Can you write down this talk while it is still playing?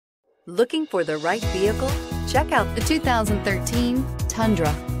Looking for the right vehicle? Check out the 2013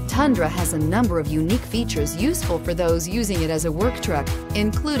 Tundra. Tundra has a number of unique features useful for those using it as a work truck,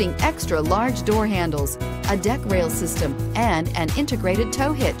 including extra large door handles, a deck rail system, and an integrated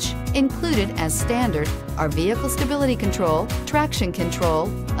tow hitch. Included as standard are vehicle stability control, traction control,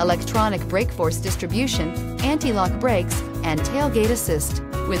 electronic brake force distribution, anti-lock brakes, and tailgate assist.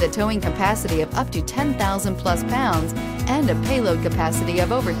 With a towing capacity of up to 10,000 plus pounds and a payload capacity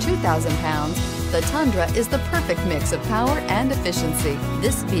of over 2,000 pounds, the Tundra is the perfect mix of power and efficiency.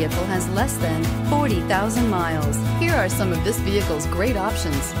 This vehicle has less than 40,000 miles. Here are some of this vehicle's great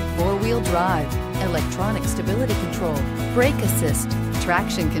options: four-wheel drive, electronic stability control, brake assist,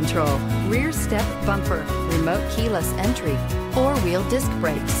 traction control, rear step bumper, remote keyless entry, four-wheel disc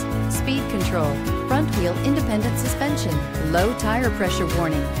brakes, speed control, front wheel independent suspension, low tire pressure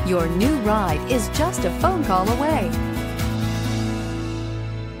warning. Your new ride is just a phone call away.